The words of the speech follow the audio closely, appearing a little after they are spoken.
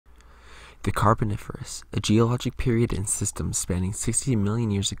The Carboniferous, a geologic period and system spanning 60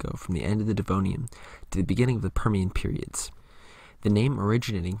 million years ago from the end of the Devonian to the beginning of the Permian periods. The name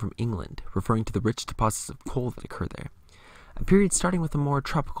originating from England, referring to the rich deposits of coal that occur there. A period starting with a more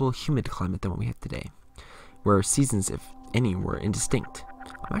tropical, humid climate than what we have today, where seasons, if any, were indistinct.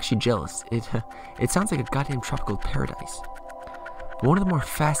 I'm actually jealous. It sounds like a goddamn tropical paradise. But one of the more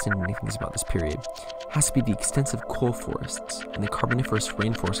fascinating things about this period has to be the extensive coal forests and the Carboniferous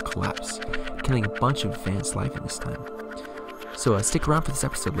Rainforest Collapse, killing a bunch of advanced life in this time. So stick around for this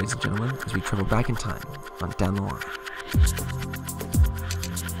episode, ladies and gentlemen, as we travel back in time on Down the Line.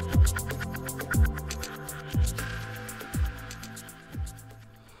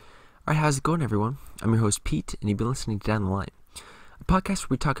 Alright, how's it going, everyone? I'm your host, Pete, and you've been listening to Down the Line, a podcast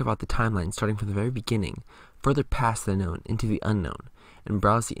where we talk about the timeline starting from the very beginning, further past the known into the unknown, and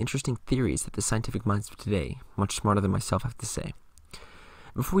browse the interesting theories that the scientific minds of today, much smarter than myself, have to say.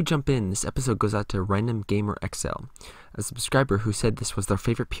 Before we jump in, this episode goes out to Random Gamer XL, a subscriber who said this was their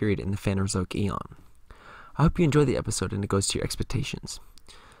favorite period in the Paleozoic eon. I hope you enjoy the episode and it goes to your expectations.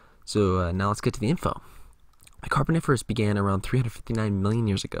 So now let's get to the info. The Carboniferous began around 359 million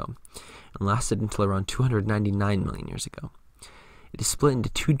years ago and lasted until around 299 million years ago. It is split into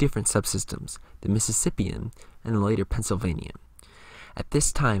two different subsystems, the Mississippian and the later Pennsylvanian. At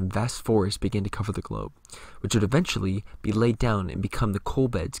this time, vast forests began to cover the globe, which would eventually be laid down and become the coal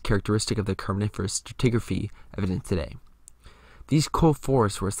beds characteristic of the Carboniferous stratigraphy evident today. These coal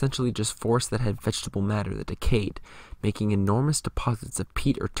forests were essentially just forests that had vegetable matter that decayed, making enormous deposits of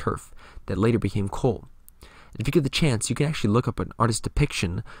peat or turf that later became coal. And if you get the chance, you can actually look up an artist's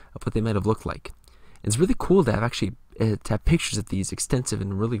depiction of what they might have looked like. It's really cool to have pictures of these extensive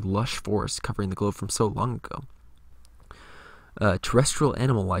and really lush forests covering the globe from so long ago. Terrestrial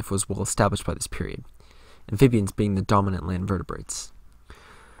animal life was well established by this period, amphibians being the dominant land vertebrates.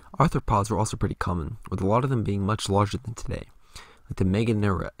 Arthropods were also pretty common, with a lot of them being much larger than today, like the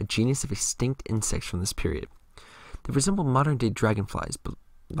Meganeura, a genus of extinct insects from this period. They resemble modern-day dragonflies, but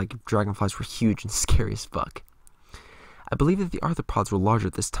like dragonflies were huge and scary as fuck. I believe that the arthropods were larger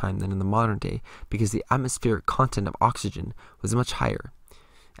at this time than in the modern day because the atmospheric content of oxygen was much higher.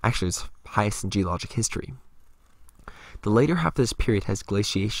 Actually, it was highest in geologic history. The later half of this period has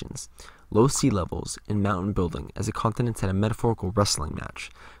glaciations, low sea levels, and mountain building as the continents had a metaphorical wrestling match,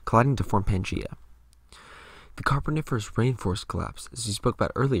 colliding to form Pangea. The Carboniferous Rainforest Collapse, as we spoke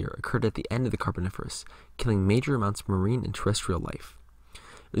about earlier, occurred at the end of the Carboniferous, killing major amounts of marine and terrestrial life.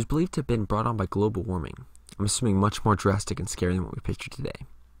 It was believed to have been brought on by global warming. I'm assuming much more drastic and scary than what we picture today.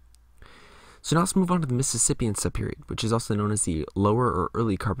 So now let's move on to the Mississippian subperiod, which is also known as the Lower or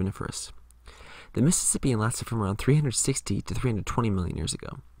Early Carboniferous. The Mississippian lasted from around 360 to 320 million years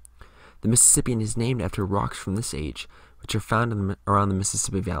ago. The Mississippian is named after rocks from this age, which are found around the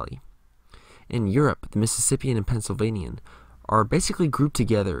Mississippi Valley. In Europe, the Mississippian and Pennsylvanian are basically grouped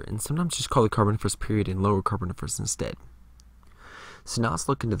together and sometimes just called the Carboniferous period and Lower Carboniferous instead. So now let's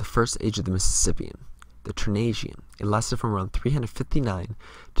look into the first age of the Mississippian, the Ternasian. It lasted from around 359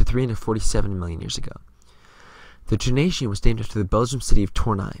 to 347 million years ago. The Ternasian was named after the Belgian city of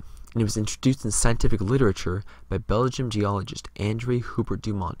Tournai, and it was introduced in scientific literature by Belgian geologist André Hubert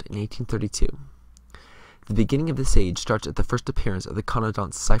Dumont in 1832. The beginning of this age starts at the first appearance of the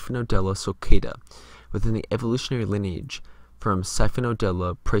conodont Siphonodello sulcata within the evolutionary lineage from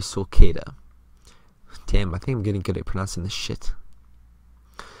Siphonodello praesulcata. Damn, I think I'm getting good at pronouncing this shit.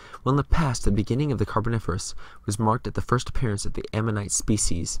 Well, in the past, the beginning of the Carboniferous was marked at the first appearance of the ammonite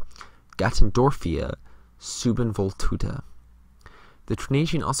species Gatendorfia subinvoluta. The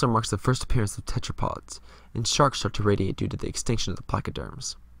Ternasian also marks the first appearance of tetrapods, and sharks start to radiate due to the extinction of the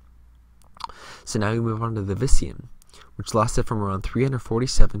placoderms. So now we move on to the Visian, which lasted from around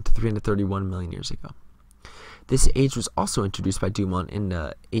 347 to 331 million years ago. This age was also introduced by Dumont in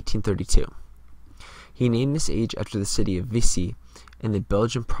 1832. He named this age after the city of Vichy in the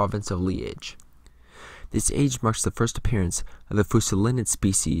Belgian province of Liège. This age marks the first appearance of the fusulinid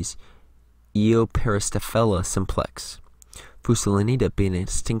species Eoperistophila simplex, Fusulinida being a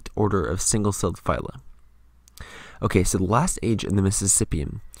distinct order of single-celled phyla. Okay, so the last age in the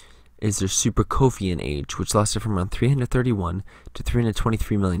Mississippian is their Supercovian age, which lasted from around 331 to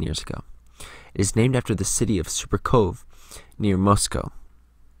 323 million years ago. It is named after the city of Superkov near Moscow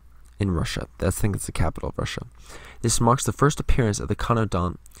in Russia. I think it's the capital of Russia. This marks the first appearance of the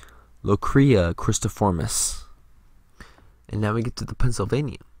conodont Locrea cristiformis. And now we get to the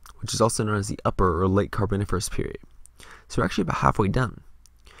Pennsylvanian, which is also known as the Upper or Late Carboniferous period. So we're actually about halfway done.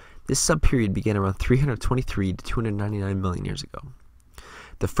 This subperiod began around 323 to 299 million years ago.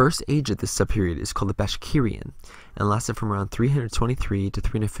 The first age of this subperiod is called the Bashkirian and lasted from around 323 to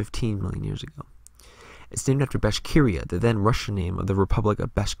 315 million years ago. It's named after Bashkiria, the then Russian name of the Republic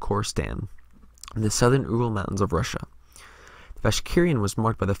of Bashkortostan, in the southern Ural Mountains of Russia. The Bashkirian was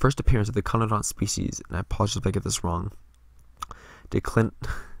marked by the first appearance of the conodont species, and I apologize if I get this wrong,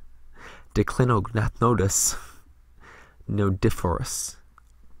 Declinognathnodus nodiferus.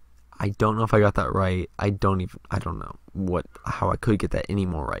 I don't know if I got that right. I don't know how I could get that any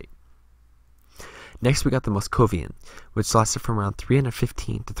more right. Next, we got the Moscovian, which lasted from around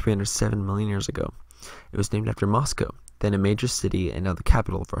 315 to 307 million years ago. It was named after Moscow, then a major city and now the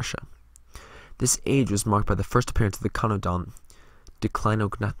capital of Russia. This age was marked by the first appearance of the conodont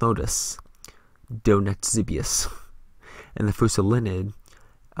Declinognathnodus donetzibius and the fusolinid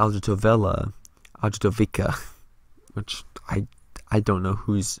Algitovella algitovica, which I don't know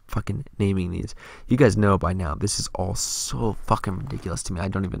who's fucking naming these. You guys know by now. This is all so fucking ridiculous to me. I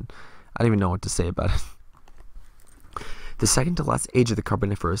don't even know what to say about it. The second to last age of the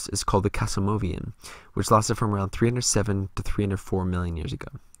Carboniferous is called the Casimovian, which lasted from around 307 to 304 million years ago.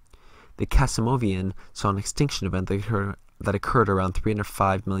 The Casimovian saw an extinction event that occurred around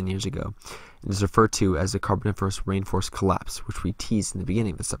 305 million years ago and is referred to as the Carboniferous Rainforest Collapse, which we teased in the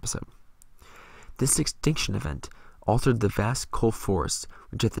beginning of this episode. This extinction event altered the vast coal forest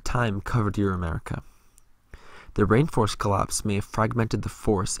which at the time covered Euro-America. The rainforest collapse may have fragmented the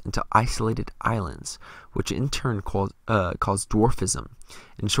forest into isolated islands, which in turn caused dwarfism,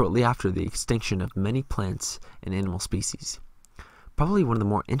 and shortly after the extinction of many plants and animal species. Probably one of the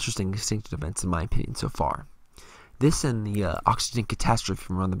more interesting extinction events in my opinion so far. This and the oxygen catastrophe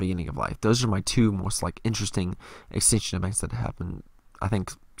from around the beginning of life. Those are my two most interesting extinction events that have happened, I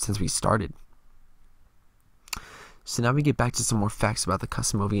think, since we started. So now we get back to some more facts about the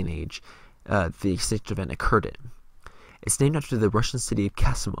Casimovian age the extinction event occurred in. It's named after the Russian city of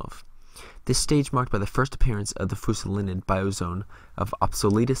Kasimov. This stage marked by the first appearance of the fusolinid biozone of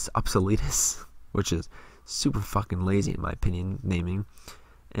obsoletus, which is super fucking lazy in my opinion, naming,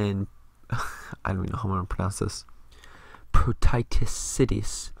 and I don't even know how I'm going to pronounce this,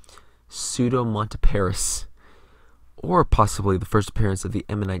 Protiticidis pseudomontiparis, or possibly the first appearance of the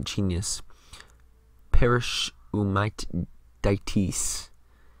ammonite genus Parishumitides.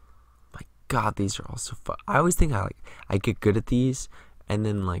 My god, these are all so fun. I always think I get good at these, and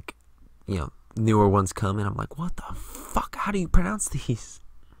then newer ones come and I'm like, what the fuck, how do you pronounce these?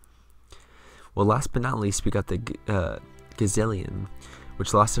 Well, last but not least, we got the Gazelian,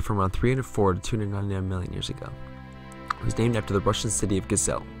 which lasted from around 304 to 299 million years ago. It was named after the Russian city of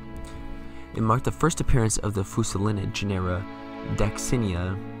Gazelle. It marked the first appearance of the fusolinid genera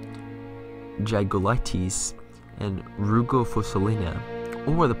Daxinia, Gigolites, and Rugofosolina,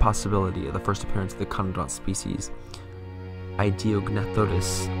 or the possibility of the first appearance of the conodont species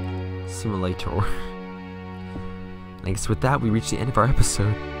Idiognathodus simulator. And I guess with that, we reached the end of our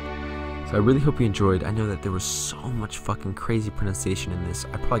episode. So I really hope you enjoyed. I know that there was so much fucking crazy pronunciation in this.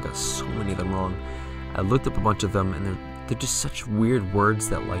 I probably got so many of them wrong. I looked up a bunch of them, and they're just such weird words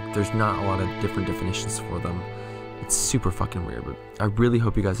that there's not a lot of different definitions for them. It's super fucking weird, but I really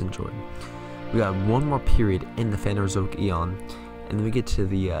hope you guys enjoyed. We got one more period in the Paleozoic Eon, and then we get to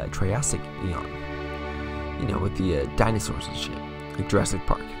the Triassic Eon. With the dinosaurs and shit, like Jurassic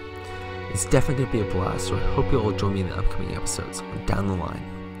Park. It's definitely going to be a blast, so I hope you all join me in the upcoming episodes down the line.